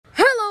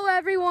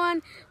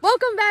everyone,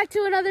 welcome back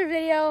to another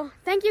video.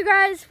 Thank you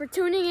guys for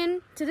tuning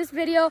in to this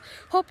video.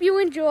 Hope you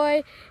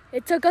enjoy.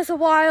 It took us a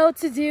while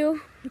to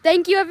do.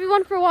 Thank you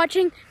everyone for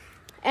watching,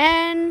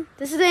 and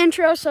this is the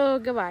intro, so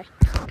goodbye.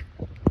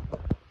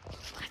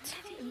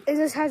 It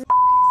just has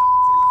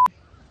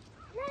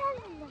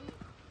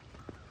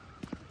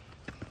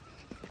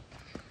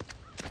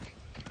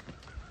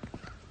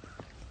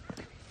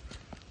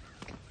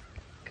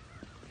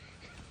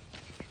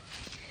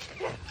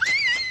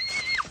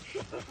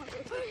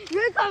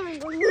You're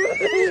coming.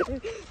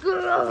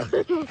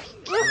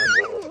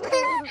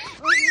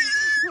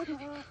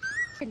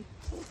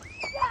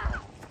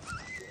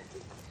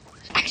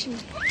 Action.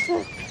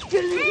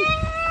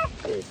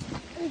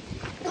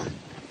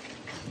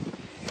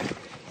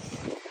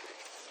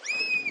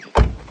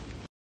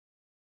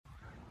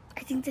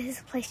 I think this is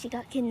the place she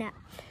got kidnapped.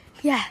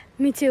 Yeah,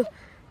 me too.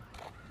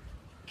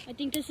 I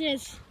think this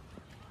is.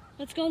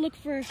 Let's go look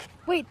for.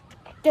 Wait,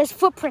 there's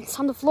footprints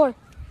on the floor.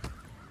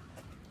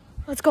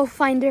 Let's go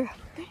find her.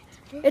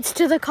 It's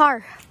to the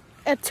car.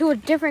 To a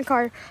different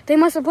car. They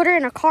must have put her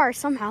in a car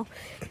somehow.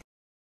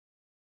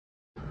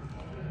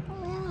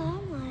 Where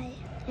am I?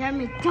 You're at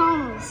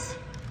McDonald's.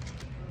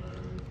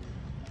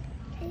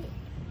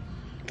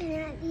 Can I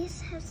at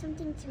least have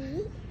something to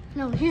eat?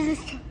 No, here's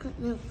this chocolate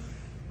milk.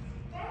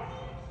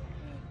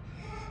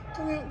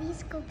 Can I at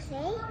least go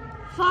play?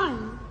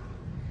 Fine.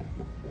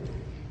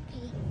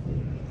 Okay.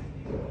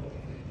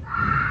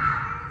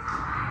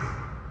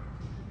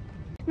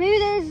 Maybe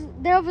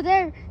they're over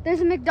there. There's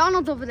a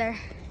McDonald's over there.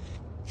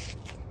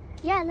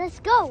 Yeah, let's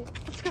go.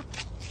 Let's go.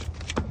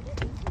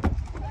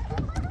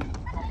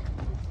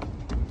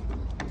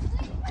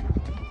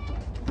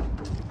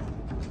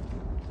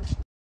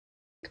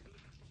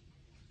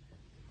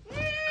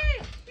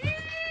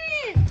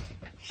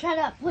 Shut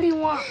up. What do you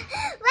want?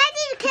 Why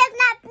did you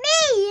kidnap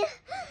me?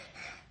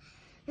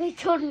 They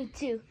told me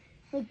to.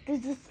 Look,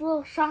 there's this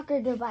little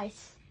shocker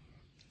device.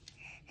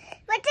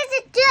 What does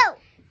it do?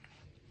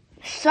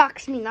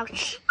 Shocks me now.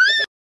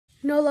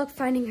 No luck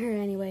finding her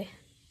anyway.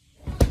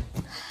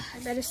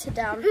 I better sit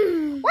down.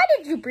 Why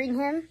did you bring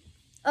him?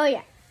 Oh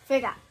yeah,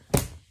 forgot.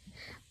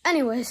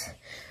 Anyways,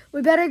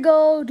 we better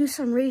go do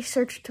some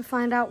research to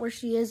find out where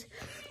she is.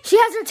 She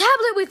has her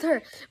tablet with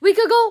her. We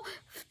could go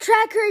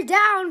track her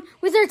down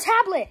with her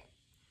tablet.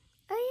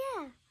 Oh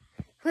yeah.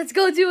 Let's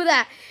go do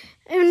that.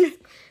 And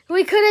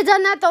we could have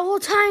done that the whole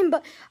time,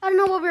 but I don't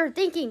know what we were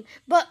thinking.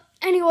 But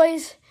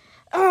anyways,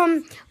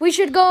 we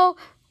should go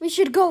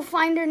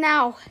find her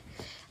now.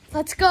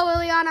 Let's go,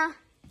 Ileana.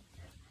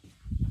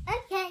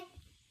 Okay.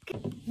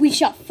 We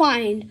shall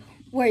find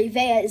where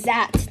Ivea is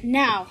at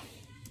now.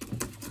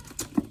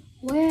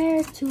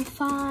 Where to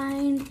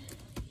find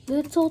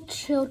little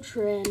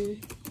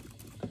children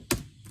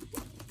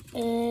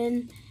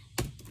in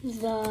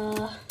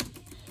the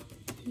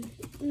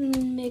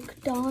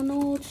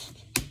McDonald's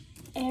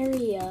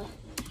area.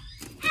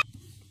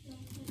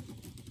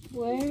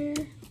 Where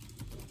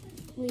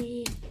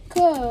we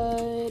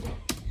could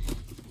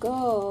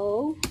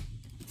go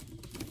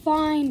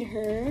find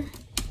her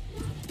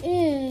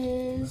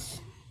is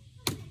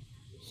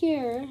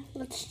here.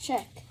 Let's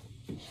check.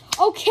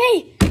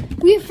 Okay,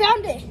 we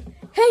found it.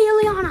 Hey,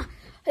 Ileana.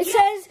 It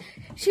says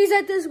she's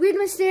at this weird,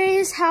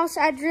 mysterious house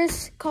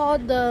address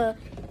called the.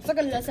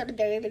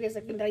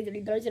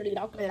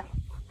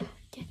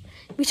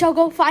 We shall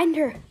go find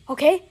her.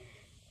 Okay.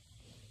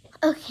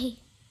 Okay.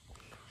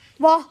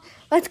 Well,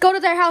 let's go to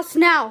their house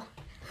now.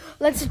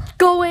 Let's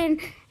go in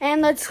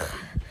and let's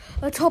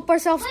hope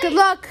ourselves good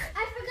luck.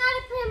 I forgot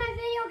to play my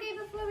video game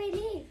before we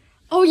leave.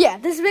 Oh yeah,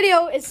 this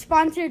video is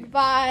sponsored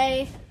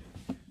by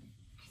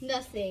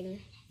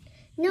nothing.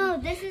 No,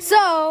 this is.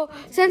 So,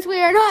 since we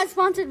are not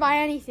sponsored by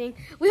anything,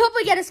 we hope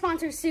we get a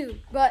sponsor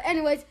soon. But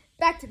anyways,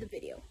 back to the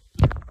video.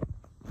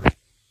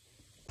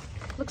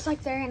 Looks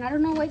like they're in. I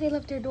don't know why they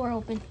left their door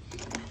open.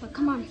 But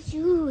come on.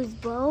 Shoes,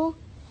 bro.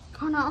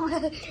 Oh no,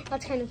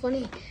 that's kind of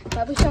funny.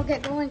 But we shall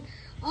get going.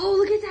 Oh,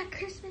 look at that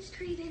Christmas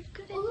tree.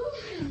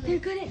 They're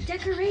good at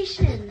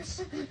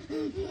decorations.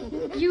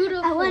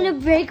 Beautiful. I want to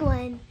break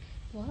one.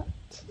 What?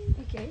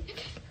 Okay.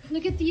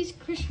 Look at these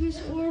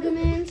Christmas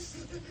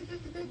ornaments.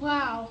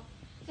 Wow.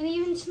 And it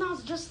even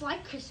smells just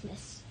like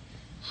Christmas.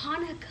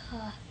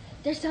 Hanukkah.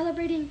 They're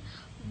celebrating.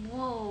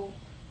 Whoa.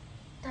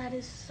 That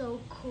is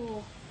so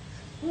cool.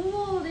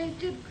 Whoa, they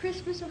did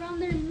Christmas around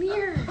their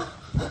mirror.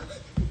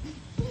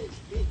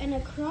 And a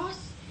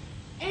cross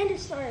and a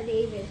Star of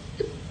David.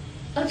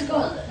 Let's go.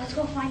 Let's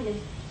go find him.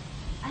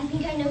 I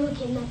think I know who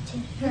kidnapped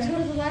him. Let's go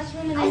to the last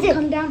room and then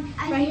come down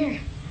right here.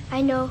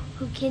 I know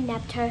who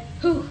kidnapped her.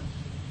 Who?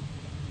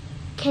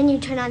 Can you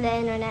turn on the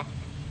internet?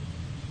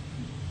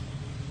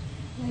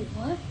 Wait,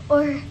 what?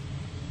 Or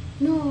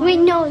no. Wait,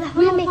 no, that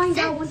We'll wouldn't make find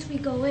sense. out once we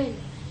go in.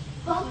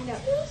 We'll find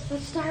out.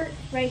 Let's start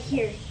right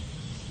here.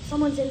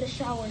 Someone's in the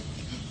shower.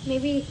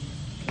 Maybe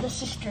the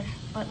sister.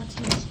 But let's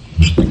do this.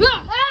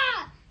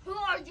 Ah! Who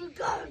are you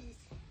guys?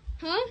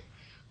 Huh?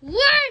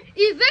 We're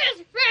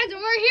Yvette's friends and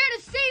we're here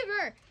to save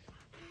her.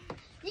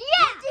 Yeah!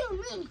 What do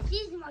you mean?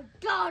 She's my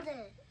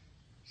daughter.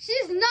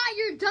 She's not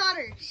your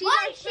daughter. She's Why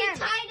our is she friend.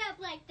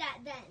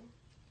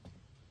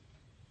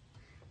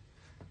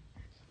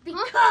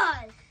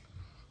 Because.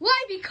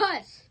 Why?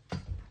 Because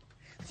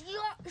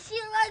She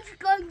likes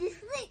going to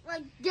sleep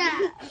like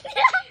that.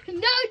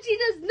 no, she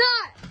does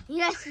not.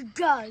 Yes, she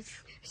does.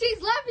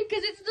 She's laughing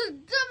because it's the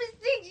dumbest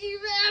thing she's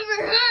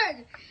ever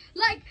heard.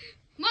 Like,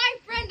 my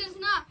friend does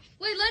not.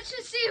 Wait, let's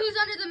just see who's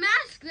under the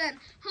mask then,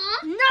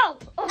 huh? No.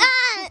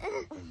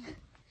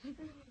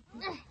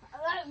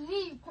 Let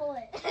me pull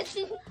it.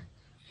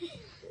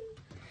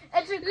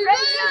 It's a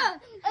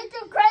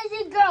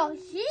crazy girl.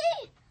 She.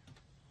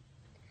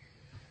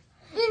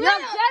 No,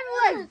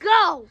 everyone,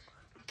 go.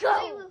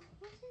 Go.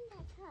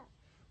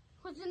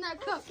 What's in that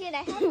cup? Can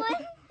I have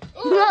one?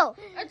 No.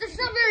 It's a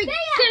strawberry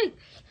cake.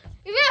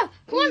 Yeah,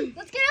 come on.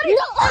 Let's get out of here.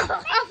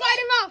 I'll fight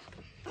him off.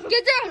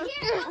 Get down.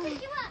 I'll pick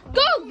you up.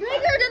 Go,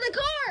 bring her to the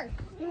car.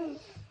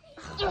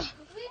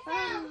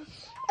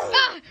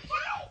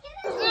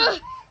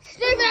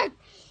 Stay back.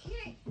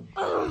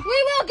 We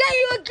will get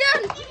you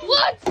again.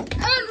 Once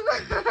and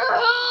for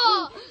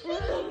all.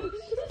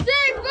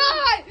 Stay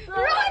back.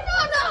 Run,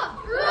 Nana.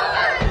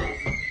 Run.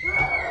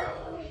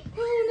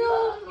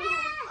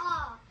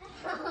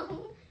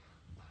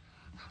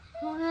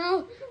 Oh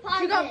no.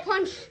 She got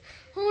punched.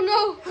 Oh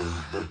no.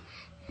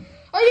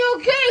 Are you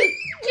okay?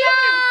 No.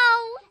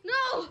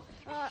 No.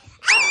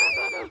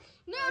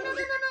 No.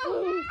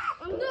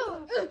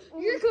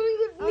 You're coming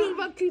with me,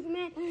 bucktooth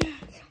man.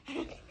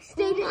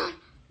 Stay down.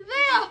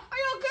 Leah, are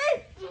you okay?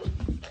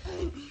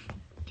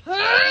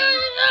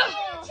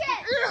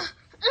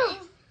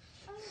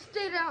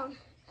 Stay down.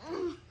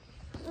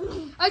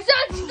 I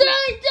said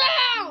stay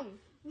down.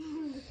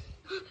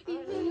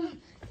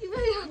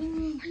 Leah,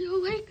 are you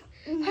awake?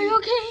 Are you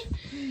okay?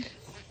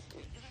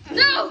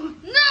 No!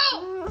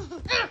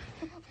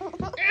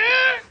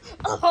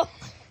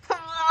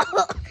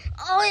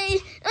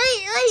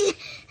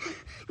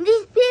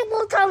 These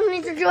people told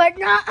me to do it,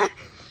 not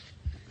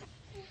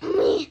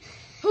me.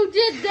 Who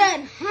did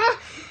then? Huh?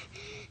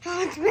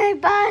 Oh, it's my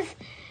boss.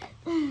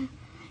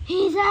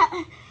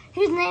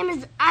 His name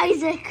is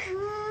Isaac.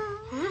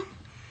 Huh?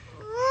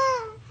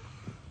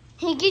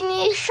 He gave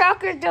me a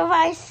shocker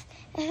device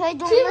if I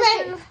don't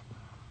listen.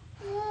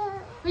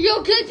 Are you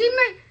okay,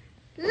 teammate?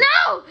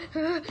 No!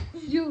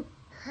 You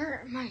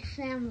hurt my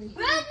family.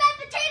 Where's my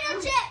potato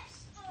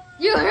chips?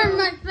 You hurt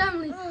my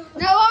family.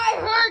 Now I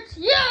hurt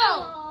you!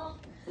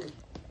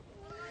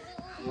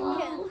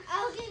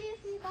 I'll give you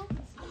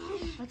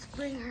 $3. Let's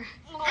bring her.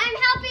 I'm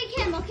helping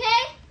him,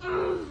 okay?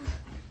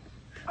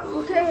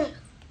 Okay.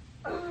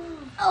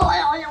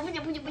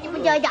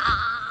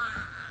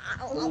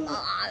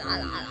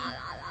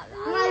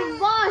 My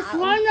boss,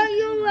 why don't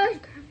you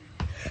like...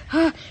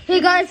 Hey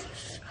guys.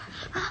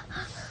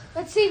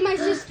 Let's save my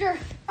sister.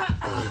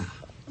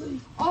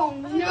 Oh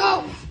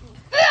no!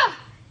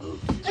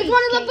 It's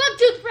one of the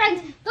bucktooth friends.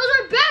 Those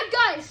are bad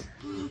guys.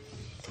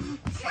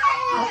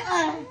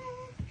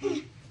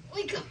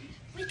 Wake up!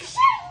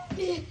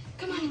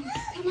 Come on!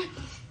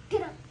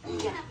 Get up!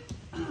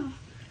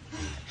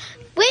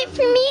 Wait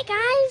for me,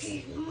 guys.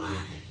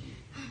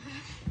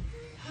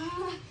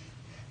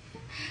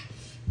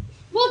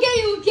 We'll get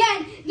you again.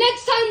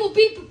 Next time we'll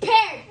be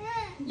prepared.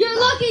 You're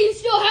lucky you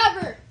still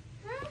have her.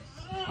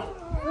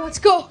 Let's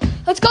go,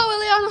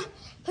 Ileana.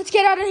 Let's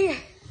get out of here.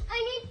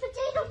 I need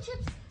potato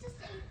chips to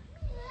save.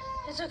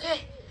 It's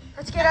okay.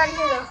 Let's get out of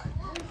here, though.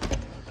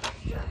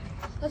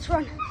 Let's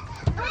run.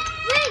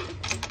 Wait.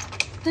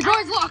 The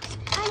door's locked.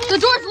 The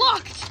door's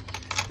locked.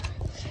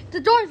 The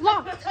door's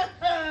locked.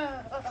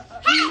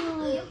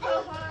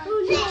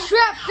 He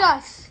trapped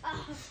us.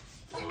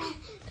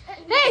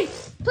 Hey,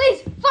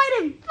 please, fight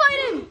him.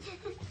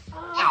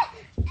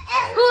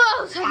 Who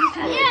else have you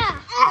seen? Yeah.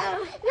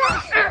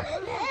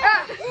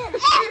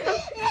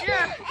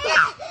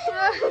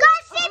 Go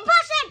see,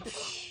 push him.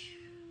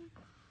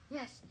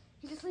 Yes,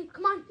 he's asleep.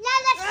 Come on. Now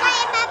let's try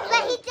him after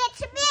what he did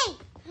to me.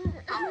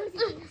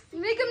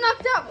 Make him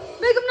knocked out.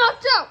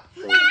 Knocked out.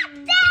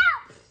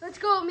 Let's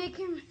go make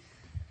him.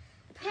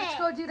 Let's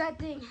go do that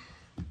thing.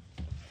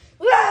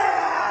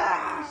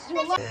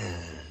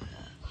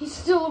 He's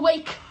still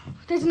awake.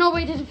 There's no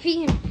way to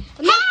defeat him.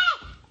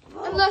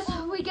 Unless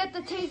we get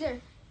the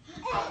taser.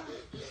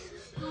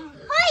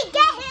 Hurry,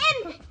 get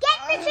him. Get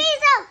the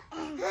taser.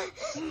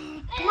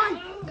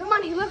 Come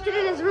on. He left it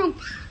in his room.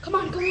 Come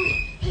on.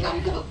 We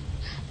gotta go.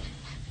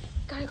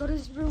 Gotta go to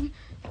his room.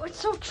 Oh, it's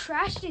so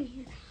trashed in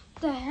here.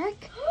 What the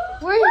heck?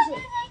 Where is it?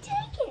 Why did I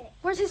take it?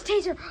 Where's his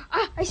taser?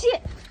 Ah, I see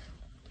it.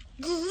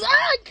 It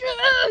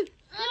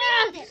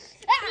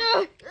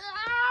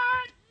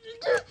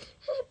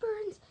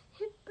burns.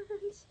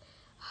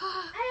 I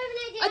have an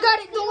idea. I got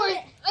it. Don't worry.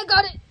 I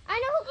got it. I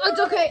know.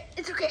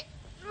 It's okay.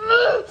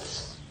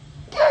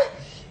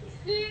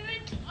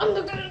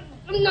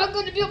 I'm not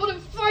gonna be able to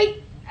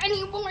fight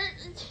anymore.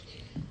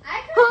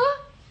 Huh?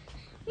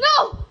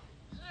 No!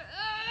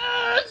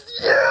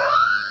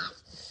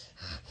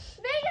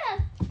 Vega,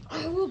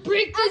 I will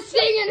break this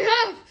thing in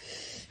half.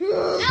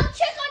 I'll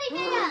check on you,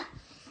 Vega.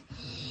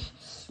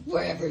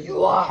 Wherever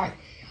you are,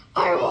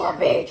 I will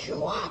beat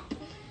you up.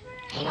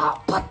 And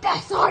I'll put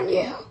this on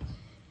you.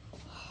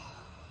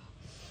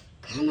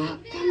 Come out.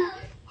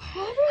 Where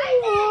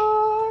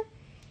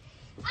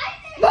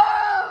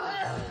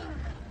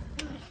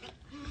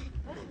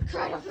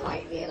Try to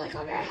fight me like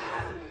a man.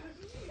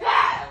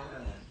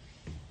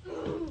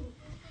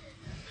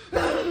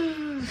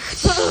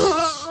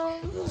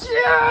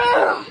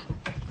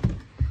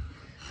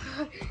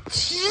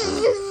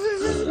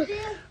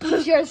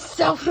 Put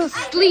yourself to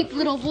sleep,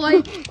 little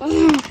boy.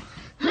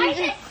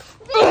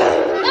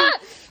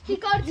 He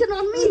got it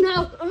on me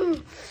now.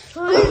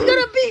 He's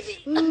gonna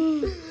beat me.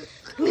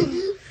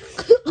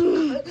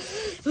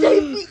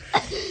 Save me.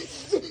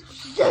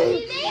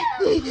 Save me.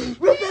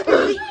 Remember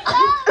me.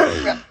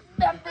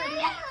 Remember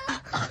me.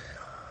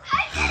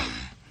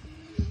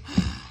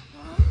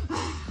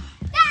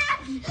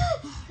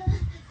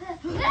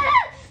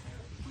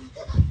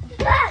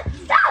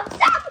 Stop!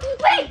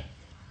 Wait!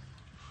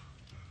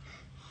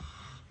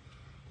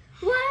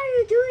 Why are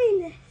you doing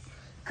this?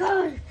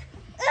 God.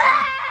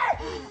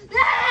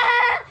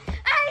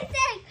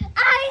 Isaac!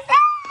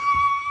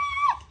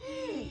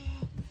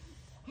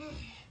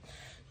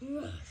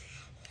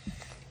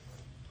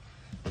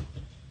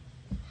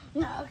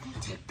 Now I can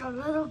take the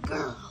little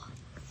girl.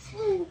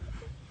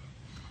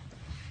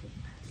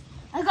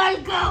 I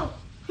gotta go.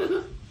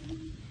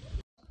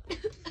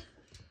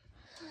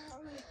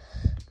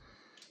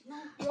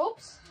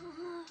 Ropes?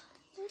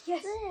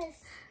 Yes.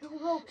 No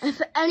ropes.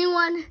 If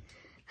anyone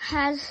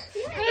has,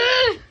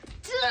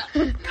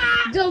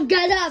 don't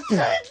get up,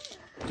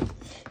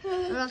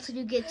 or else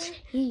you get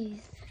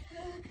teased.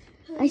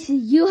 I see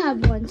you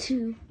have one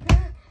too.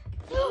 I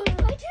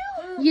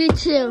do. You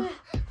too.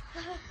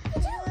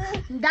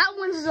 That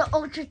one's the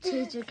ultra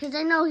taser because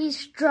I know he's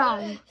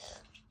strong.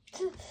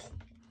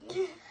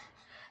 You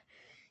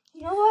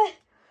know what?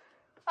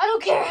 I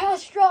don't care how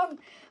strong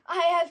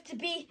I have to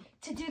be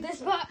to do this,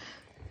 but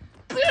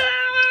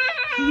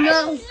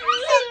No.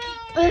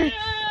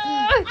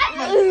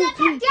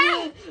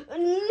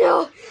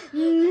 No.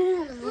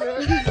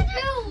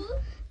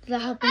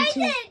 That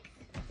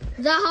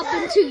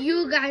happened to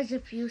you guys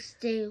if you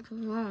stay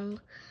long.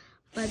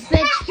 But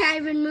bitch can't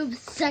even move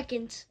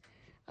seconds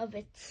of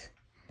it.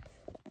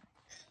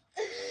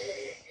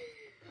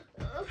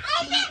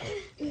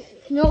 You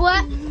know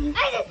what?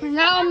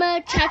 Now I'm gonna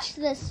attach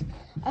this.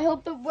 I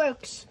hope it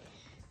works.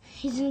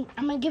 I'm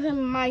gonna give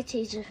him my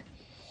taser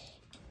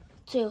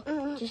too,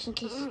 just in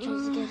case he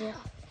tries to get it.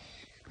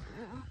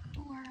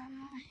 Where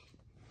am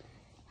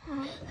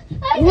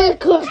I?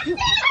 Wake up!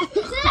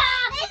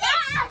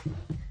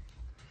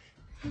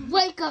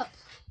 Wake up!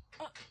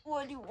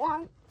 What do you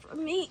want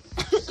from me?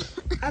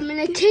 I'm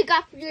gonna take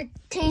off your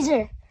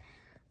taser.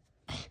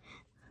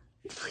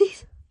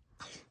 Please.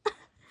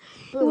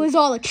 It was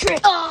all a trick.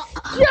 If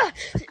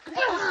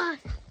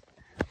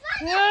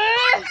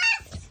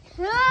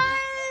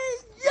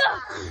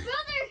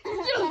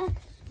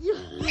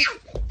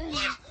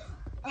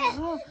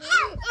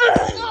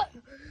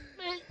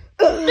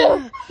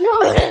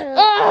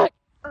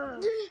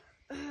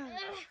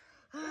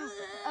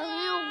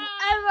you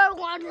ever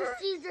want to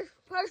see this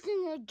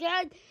person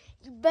again,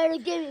 you better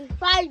give me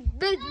 5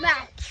 Big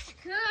Macs.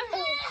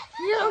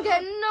 You don't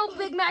get no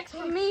Big Macs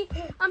from me.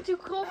 I'm too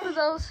cool for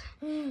those.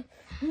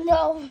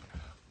 No,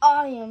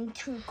 I am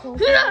too cool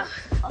for you.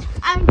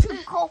 I'm too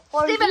cool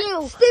for Stay back.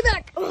 you. Stay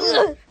back. I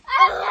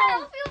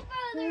love you,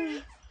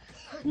 brother.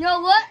 You know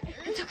what?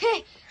 It's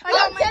okay.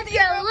 I'll take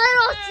your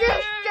little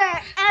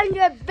sister and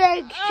your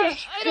big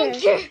sister. I don't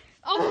care.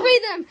 I'll free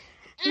them.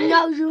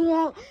 No, you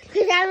won't.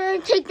 Because I'm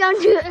going to take them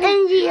to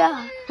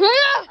India.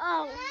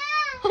 Oh.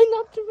 I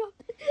knocked him out.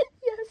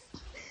 Yes.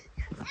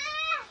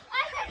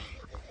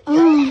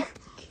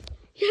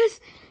 Yes.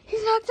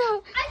 He's knocked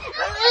out.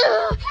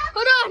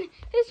 Hold on.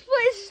 His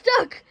foot is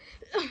stuck.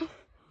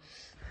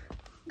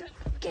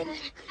 Get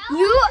it.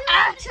 You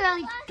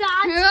actually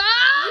thought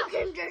you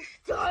can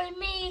destroy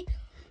me?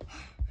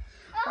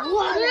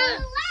 What?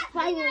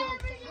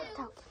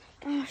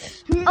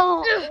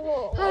 Oh,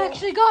 I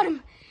actually got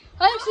him.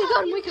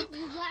 Wake up.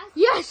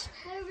 Yes.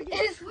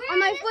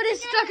 My foot is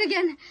stuck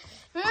again.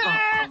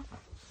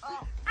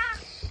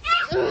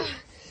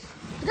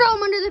 Throw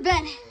him under the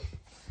bed.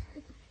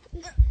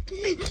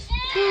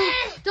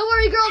 Don't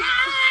worry, girls.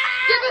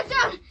 Get back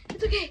down.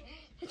 It's okay.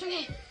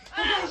 I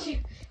got you.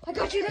 Let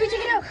me take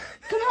it out.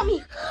 Come help me.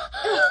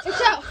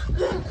 It's out.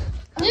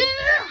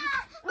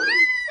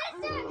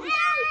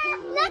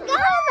 Let go of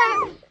her.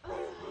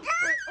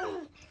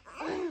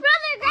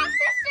 Brother, grab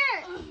sister.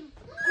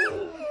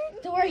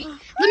 Don't worry.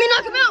 Let me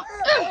knock him out.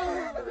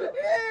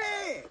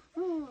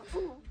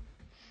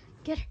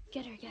 Get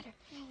her.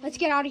 Let's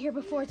get out of here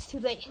before it's too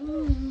late.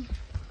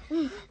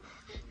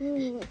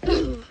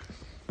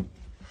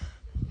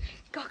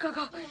 Go.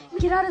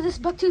 Get out of this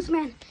bucktooth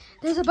man.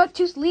 There's a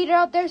bucktooth leader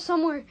out there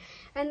somewhere.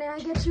 And I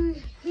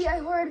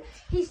heard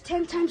he's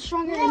 10 times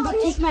stronger than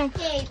bucktooth man.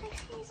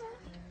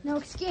 No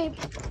escape.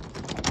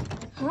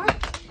 Huh?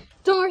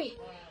 Don't worry.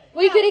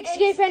 We could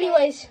escape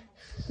anyways.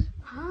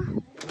 Huh?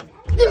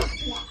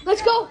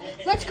 Let's go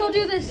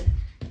do this.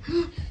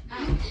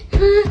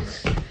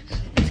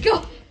 Let's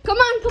go. Come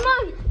on.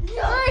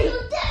 Hurry.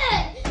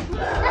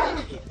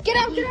 Get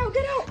out.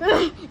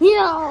 You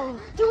No.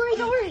 Don't worry,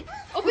 don't worry.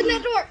 Open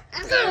that door.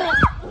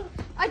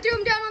 I threw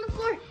him down on the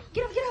floor.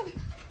 Get up, get up.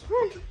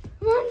 Run,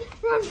 run,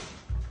 run.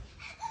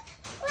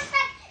 What's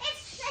that? It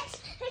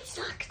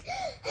sucks.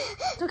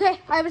 It's okay.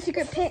 I have a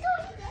secret pit.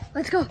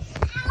 Let's go. Ow.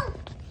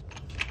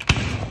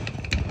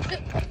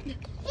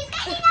 He's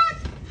getting up.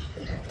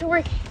 Don't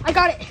worry. I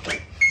got it.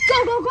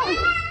 Go, go, go.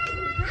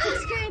 Let's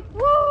escape.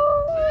 Woo.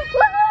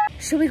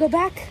 Should we go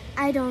back?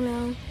 I don't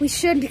know. We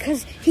should,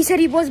 because he said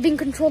he was being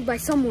controlled by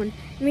someone.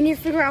 We need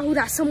to figure out who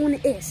that someone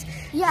is.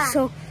 Yeah.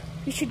 So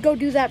we should go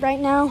do that right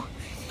now.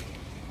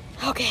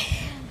 Okay.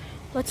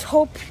 Let's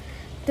hope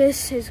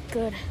this is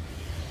good.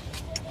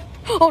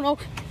 Oh no.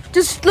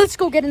 Just let's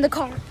go get in the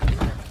car.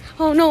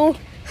 Oh no.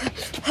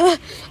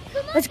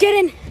 Let's get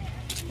in.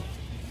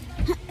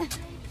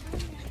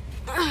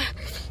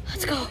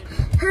 Let's go.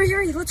 Hurry,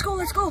 hurry. Let's go,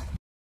 let's go.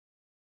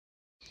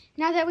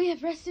 Now that we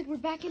have rested, we're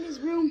back in his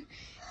room.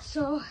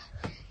 So,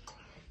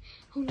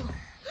 oh no.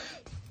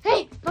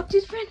 Hey,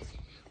 bucktooth friend.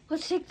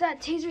 Let's take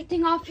that taser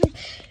thing off.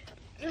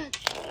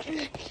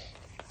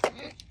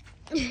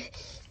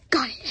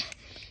 Got it.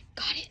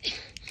 Got it.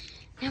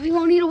 Now we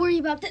won't need to worry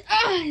about that.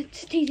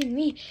 It's tasing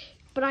me.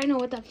 But I know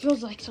what that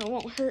feels like, so it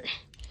won't hurt.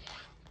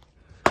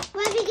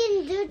 What are we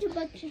going to do to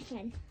bucktooth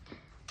friend?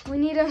 We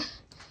need to...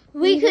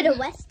 We could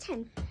arrest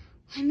him.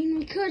 I mean,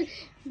 we could.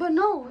 But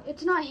no,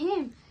 it's not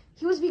him.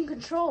 He was being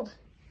controlled.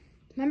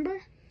 Remember?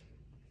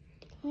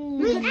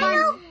 We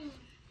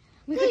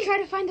could try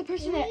to find the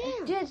person that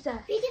did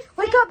that.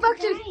 Wake up,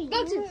 Bucktooth!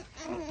 Bucktooth!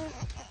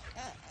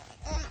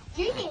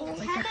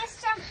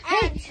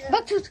 Hey,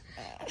 Bucktooth!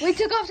 We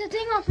took off the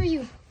thing off for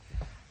you.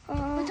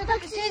 We took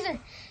off the taser.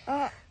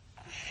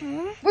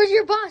 Where's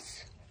your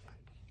boss?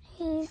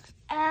 He's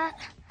at...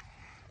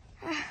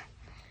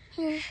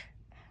 He's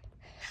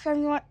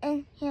somewhere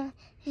in here.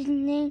 His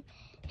name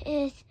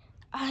is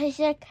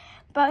Isaac,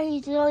 but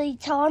he's really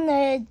tall and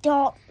an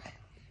adult.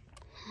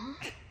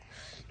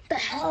 The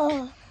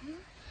hell?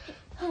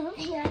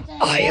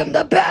 I am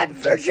the bad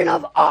version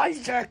of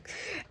Isaac,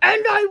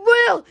 and I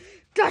will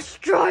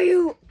destroy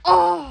you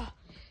all.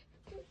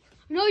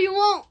 No, you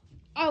won't.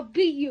 I'll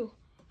beat you.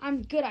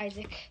 I'm good,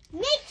 Isaac.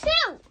 Me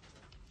too.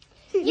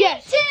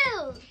 Yes. Me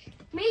too.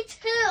 Me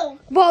too.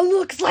 Well,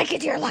 looks like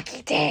it's your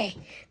lucky day,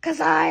 because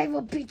I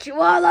will beat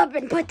you all up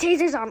and put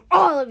tasers on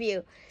all of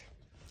you.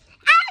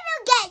 I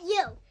will get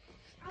you.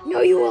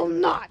 No, you will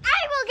not.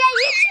 I will get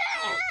you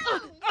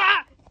too.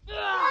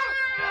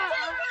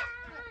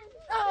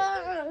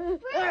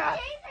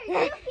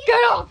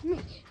 Get off me.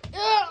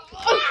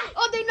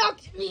 Oh, they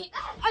knocked me.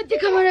 I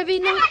think I'm going to be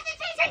knocked.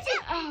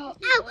 Ow.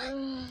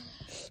 On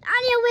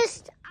your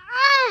wrist.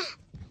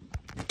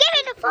 Give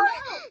me the phone.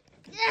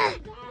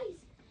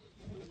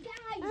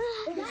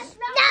 Guys, that's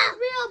not the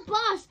real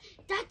boss.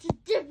 That's a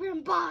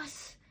different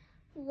boss.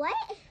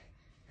 What?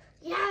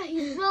 Yeah,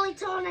 he's really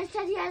tall, and I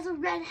said he has a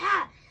red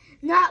hat,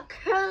 not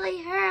curly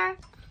hair.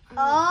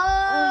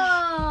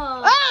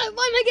 Oh. Why am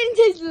I getting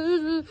tased?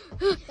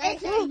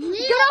 That's Get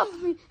off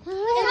me. It's the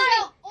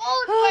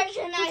old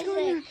version, I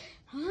think.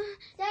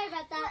 Sorry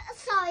about that.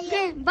 Sorry.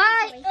 Okay,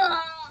 bye.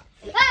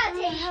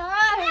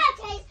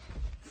 Okay.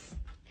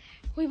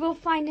 We will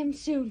find him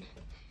soon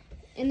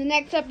in the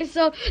next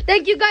episode.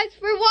 Thank you guys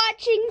for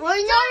watching. No.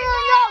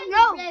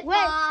 Wait,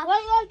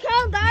 one more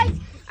count, guys.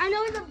 I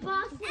know the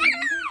boss.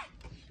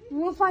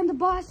 We'll find the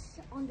boss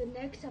on the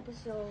next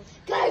episode.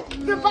 Guys,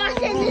 the boss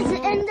is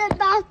in the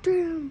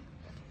bathroom.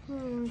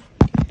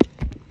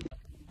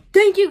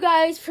 Thank you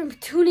guys for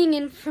tuning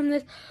in from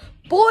this.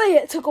 Boy,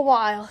 it took a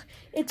while.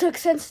 It took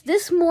since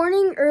this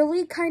morning,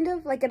 early, kind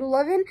of, like at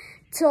 11,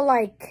 till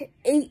like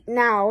 8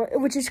 now,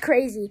 which is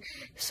crazy.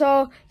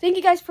 So, thank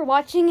you guys for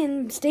watching,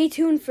 and stay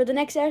tuned for the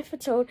next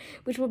episode,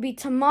 which will be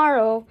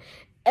tomorrow.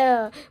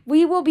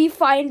 We will be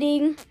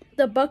finding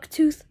the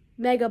Bucktooth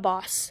Mega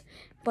Boss.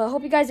 But I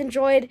hope you guys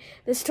enjoyed.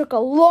 This took a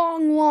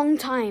long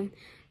time.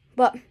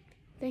 But,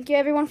 thank you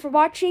everyone for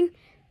watching.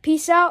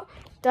 Peace out.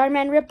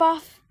 Darman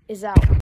Ripoff is out.